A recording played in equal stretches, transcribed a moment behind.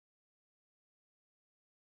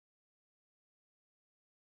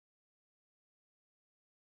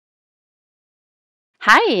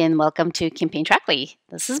Hi, and welcome to CampaignTrackly.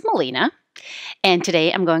 This is Melina, and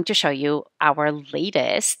today I'm going to show you our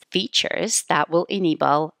latest features that will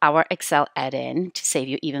enable our Excel add-in to save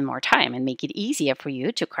you even more time and make it easier for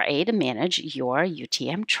you to create and manage your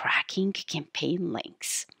UTM tracking campaign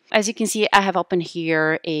links. As you can see, I have opened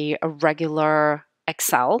here a regular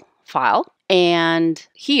Excel file, and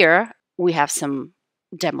here we have some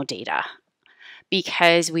demo data,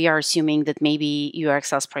 because we are assuming that maybe your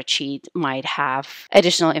Excel spreadsheet might have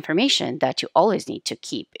additional information that you always need to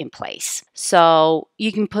keep in place. So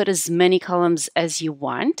you can put as many columns as you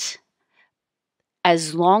want,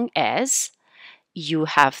 as long as you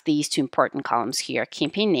have these two important columns here,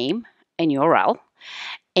 campaign name and URL,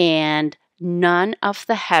 and none of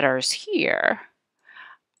the headers here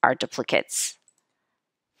are duplicates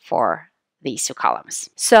for these two columns.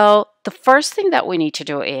 So the first thing that we need to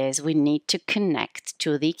do is we need to connect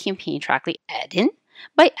to the CampaignTrackly add-in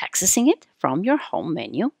by accessing it from your home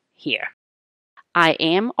menu here. I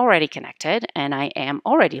am already connected and I am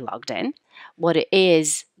already logged in. What it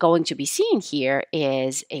is going to be seen here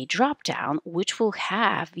is a drop-down which will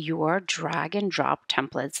have your drag and drop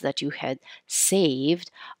templates that you had saved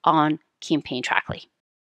on CampaignTrackly.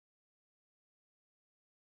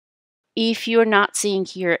 If you're not seeing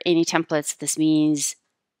here any templates, this means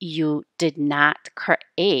you did not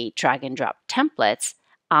create drag and drop templates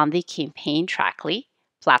on the CampaignTrackly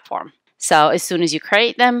platform. So as soon as you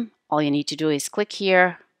create them, all you need to do is click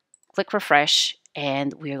here, click refresh,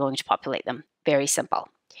 and we are going to populate them. Very simple.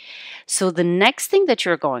 So the next thing that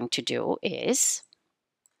you're going to do is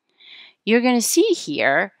you're going to see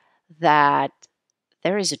here that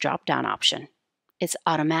there is a drop-down option. It's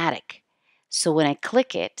automatic. So when I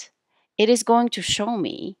click it, it is going to show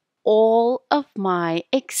me all of my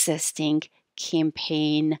existing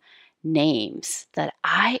campaign names that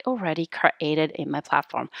I already created in my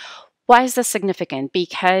platform. Why is this significant?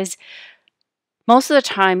 Because most of the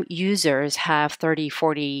time users have 30,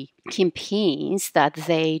 40 campaigns that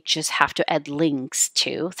they just have to add links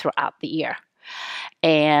to throughout the year.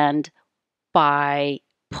 And by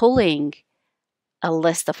pulling a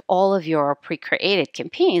list of all of your pre-created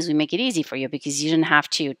campaigns, we make it easy for you because you don't have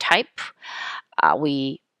to type.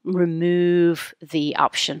 We remove the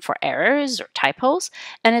option for errors or typos,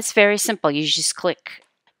 and it's very simple. You just click.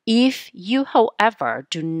 If you, however,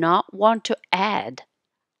 do not want to add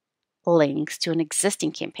links to an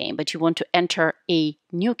existing campaign, but you want to enter a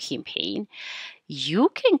new campaign, you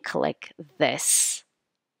can click this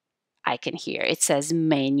icon here. It says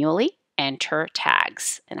manually enter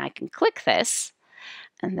tags, and I can click this,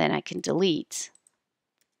 and then I can delete,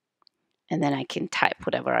 and then I can type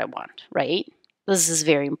whatever I want, right? This is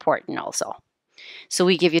very important also. So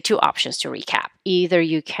we give you two options to recap. Either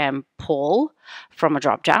you can pull from a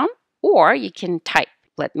drop-down, or you can type.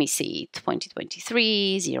 Let me see,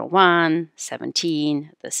 2023, 01,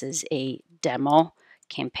 17. This is a demo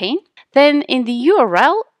campaign. Then in the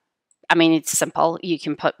URL, I mean, it's simple. You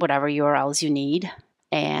can put whatever URLs you need,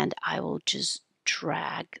 and I will just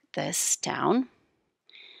drag this down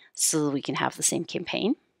so that we can have the same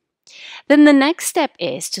campaign. Then the next step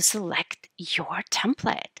is to select your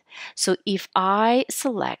template. So if I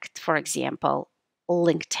select, for example,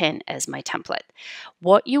 LinkedIn as my template,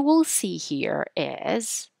 what you will see here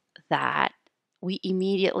is that we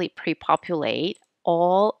immediately pre-populate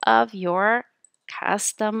all of your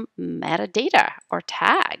custom metadata or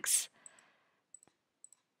tags.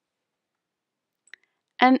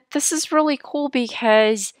 And this is really cool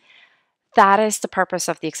because that is the purpose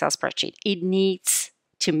of the Excel spreadsheet. It needs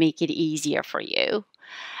to make it easier for you,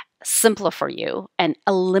 simpler for you, and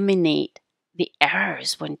eliminate the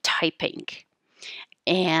errors when typing.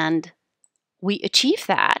 And we achieve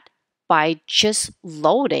that by just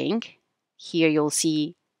loading. Here you'll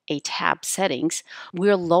see a tab settings.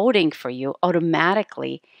 We're loading for you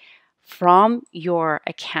automatically from your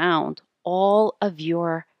account all of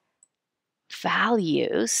your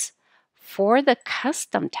values for the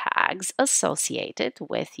custom tags associated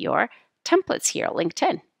with your templates here,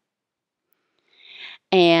 LinkedIn.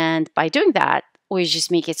 And by doing that, we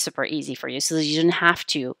just make it super easy for you so that you don't have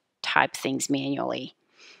to type things manually.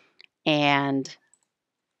 And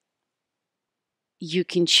you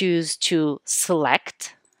can choose to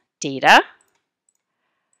select data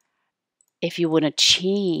if you want to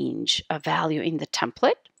change a value in the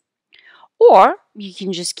template, or you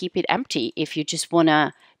can just keep it empty if you just want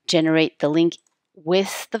to generate the link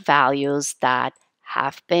with the values that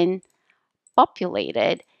have been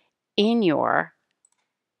populated in your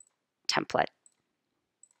template.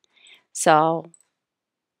 So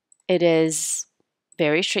it is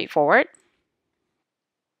very straightforward.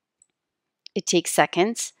 It takes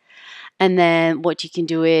seconds, And then what you can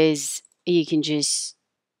do is you can just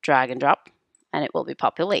drag and drop and it will be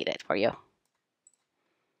populated for you.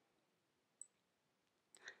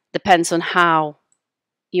 Depends on how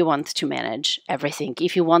you want to manage everything.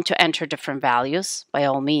 If you want to enter different values, by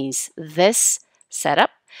all means, this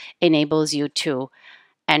setup enables you to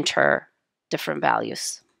enter different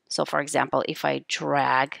values. So for example, if I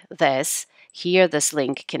drag this, here this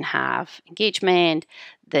link can have engagement,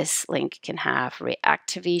 this link can have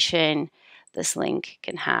reactivation, this link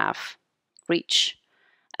can have reach,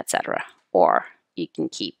 etc. Or you can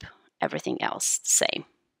keep everything else the same.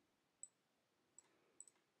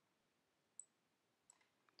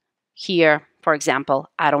 Here, for example,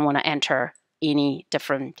 I don't want to enter any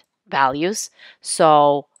different values,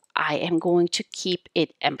 so I am going to keep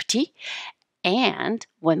it empty. And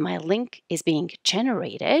when my link is being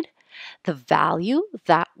generated, the value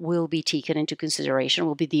that will be taken into consideration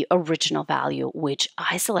will be the original value, which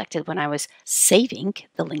I selected when I was saving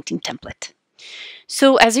the LinkedIn template.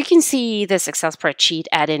 So as you can see, this Excel spreadsheet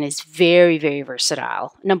add-in is very, very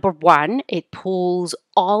versatile. Number one, it pulls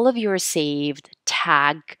all of your saved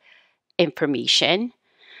tag information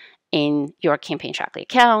in your CampaignTrackly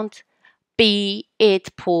account. B,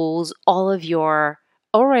 it pulls all of your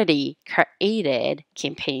already created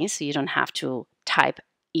campaigns, so you don't have to type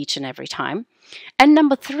each and every time. And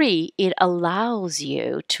number three, it allows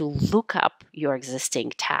you to look up your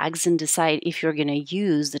existing tags and decide if you're going to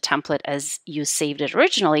use the template as you saved it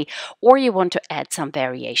originally, or you want to add some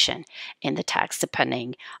variation in the tags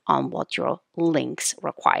depending on what your links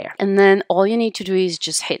require. And then all you need to do is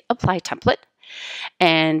just hit apply template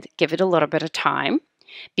and give it a little bit of time,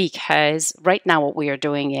 because right now what we are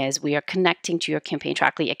doing is we are connecting to your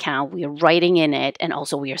CampaignTrackly account, we are writing in it, and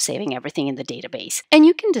also we are saving everything in the database. And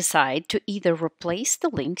you can decide to either replace the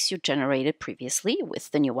links you generated previously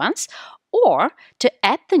with the new ones, or to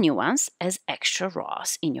add the new ones as extra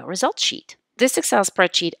rows in your results sheet. This Excel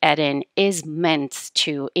spreadsheet add-in is meant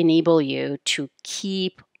to enable you to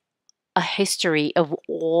keep a history of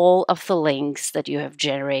all of the links that you have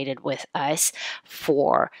generated with us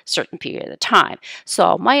for a certain period of time.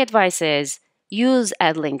 So my advice is use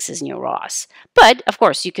add links as new rows. But of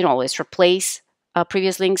course, you can always replace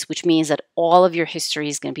previous links, which means that all of your history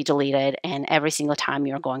is going to be deleted, and every single time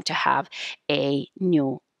you're going to have a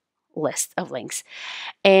new list of links.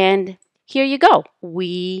 And here you go.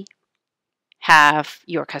 We have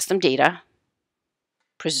your custom data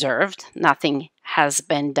preserved. Nothing has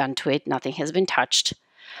been done to it. Nothing has been touched,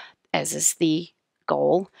 as is the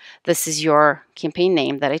goal. This is your campaign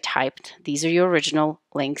name that I typed. These are your original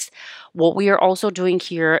links. What we are also doing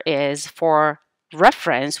here is, for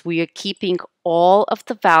reference, we are keeping all of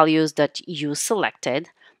the values that you selected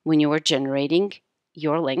when you were generating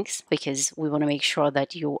your links, because we want to make sure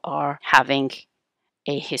that you are having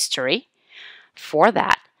a history for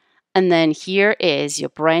that. And then here is your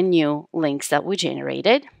brand new links that we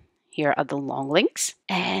generated. Here are the long links.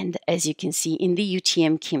 And as you can see in the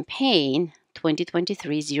UTM campaign,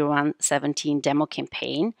 2023-01-17 demo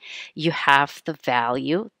campaign, you have the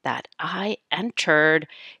value that I entered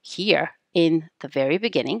here in the very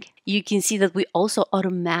beginning. You can see that we also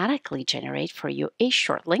automatically generate for you a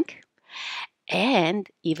short link and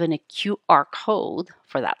even a QR code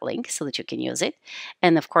for that link so that you can use it.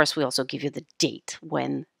 And of course, we also give you the date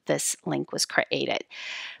when this link was created.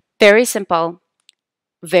 Very simple,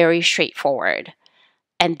 very straightforward,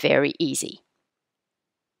 and very easy.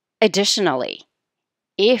 Additionally,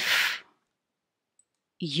 if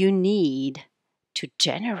you need to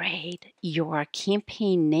generate your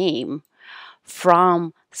campaign name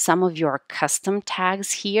from some of your custom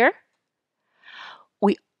tags here,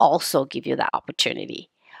 we also give you that opportunity.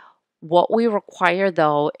 What we require,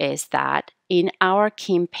 though, is that in our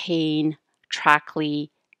CampaignTrackly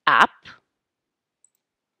app,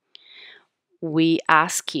 we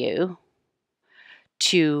ask you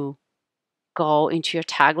to go into your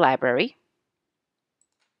tag library,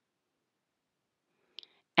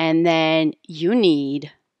 and then you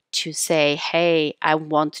need to say, hey, I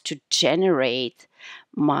want to generate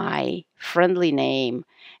my friendly name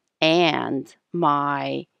and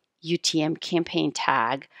my UTM campaign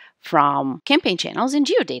tag from campaign channels in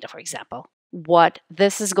geodata, for example. What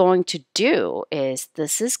this is going to do is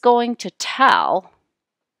this is going to tell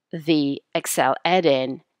the Excel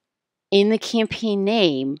add-in in the campaign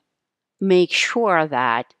name, make sure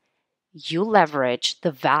that you leverage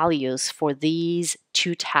the values for these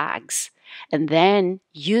two tags and then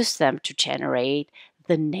use them to generate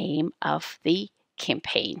the name of the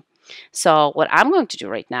campaign. So what I'm going to do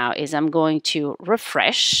right now is I'm going to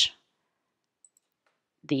refresh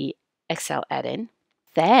the Excel add-in.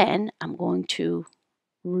 Then I'm going to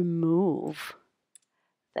remove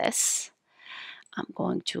this. I'm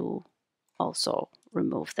going to also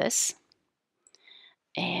remove this.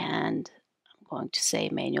 And I'm going to say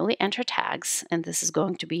manually enter tags. And this is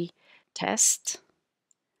going to be test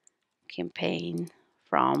campaign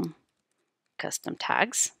from custom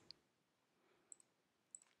tags.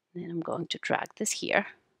 Then I'm going to drag this here.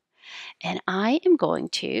 And I am going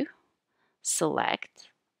to select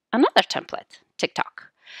another template,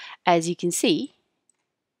 TikTok. As you can see,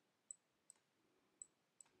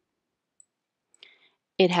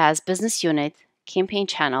 it has business unit, campaign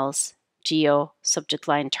channels, geo, subject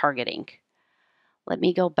line targeting. Let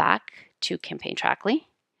me go back to CampaignTrackly.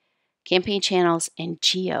 Campaign channels and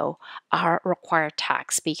geo are required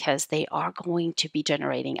tags because they are going to be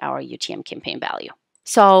generating our UTM campaign value.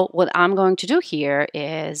 So what I'm going to do here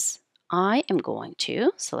is I am going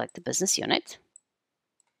to select the business unit.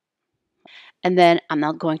 And then I'm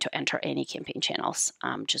not going to enter any campaign channels.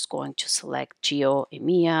 I'm just going to select geo,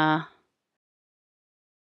 EMEA.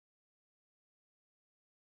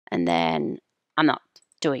 And then I'm not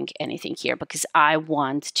doing anything here because I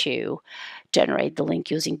want to generate the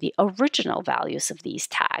link using the original values of these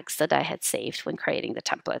tags that I had saved when creating the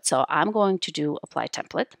template. So I'm going to do apply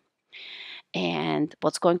template. And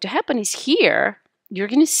what's going to happen is here, you're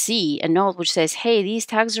going to see a note which says, hey, these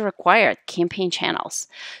tags are required, campaign channels.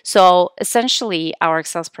 So essentially, our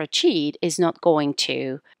Excel spreadsheet is not going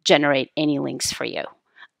to generate any links for you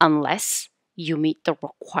unless you meet the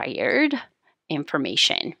required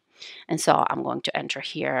information. And so I'm going to enter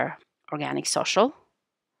here organic social.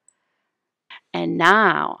 And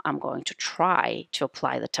now I'm going to try to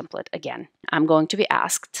apply the template again. I'm going to be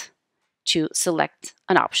asked to select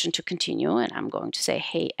an option to continue, and I'm going to say,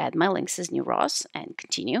 hey, add my links as new rows and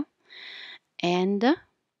continue. And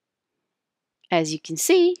as you can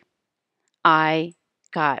see, I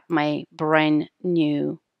got my brand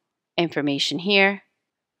new information here.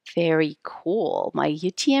 Very cool. My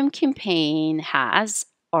UTM campaign has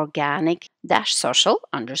organic-social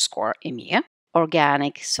 _ EMEA,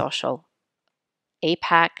 organic social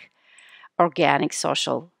APAC, organic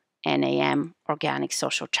social NAM, organic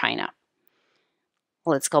social China.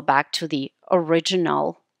 Let's go back to the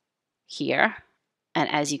original here. And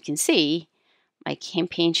as you can see, my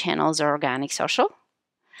campaign channels are organic social.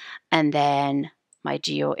 And then my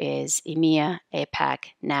geo is EMEA, APAC,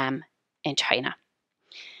 NAM, and China.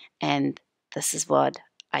 And this is what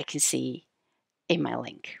I can see in my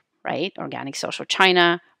link, right? Organic social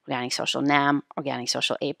China, organic social NAM, organic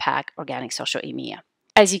social APAC, organic social EMEA.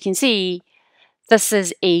 As you can see, this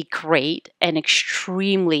is a great and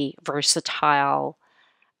extremely versatile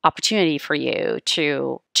opportunity for you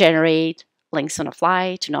to generate links on the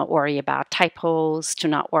fly, to not worry about typos, to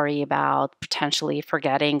not worry about potentially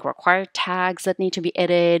forgetting required tags that need to be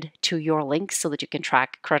added to your links so that you can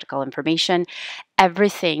track critical information.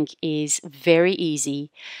 Everything is very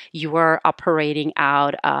easy. You are operating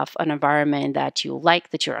out of an environment that you like,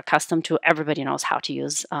 that you're accustomed to. Everybody knows how to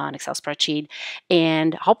use an Excel spreadsheet,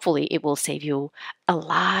 and hopefully it will save you a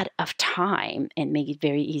lot of time and make it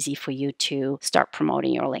very easy for you to start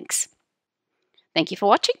promoting your links. Thank you for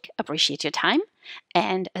watching. Appreciate your time.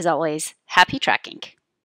 And as always, happy tracking.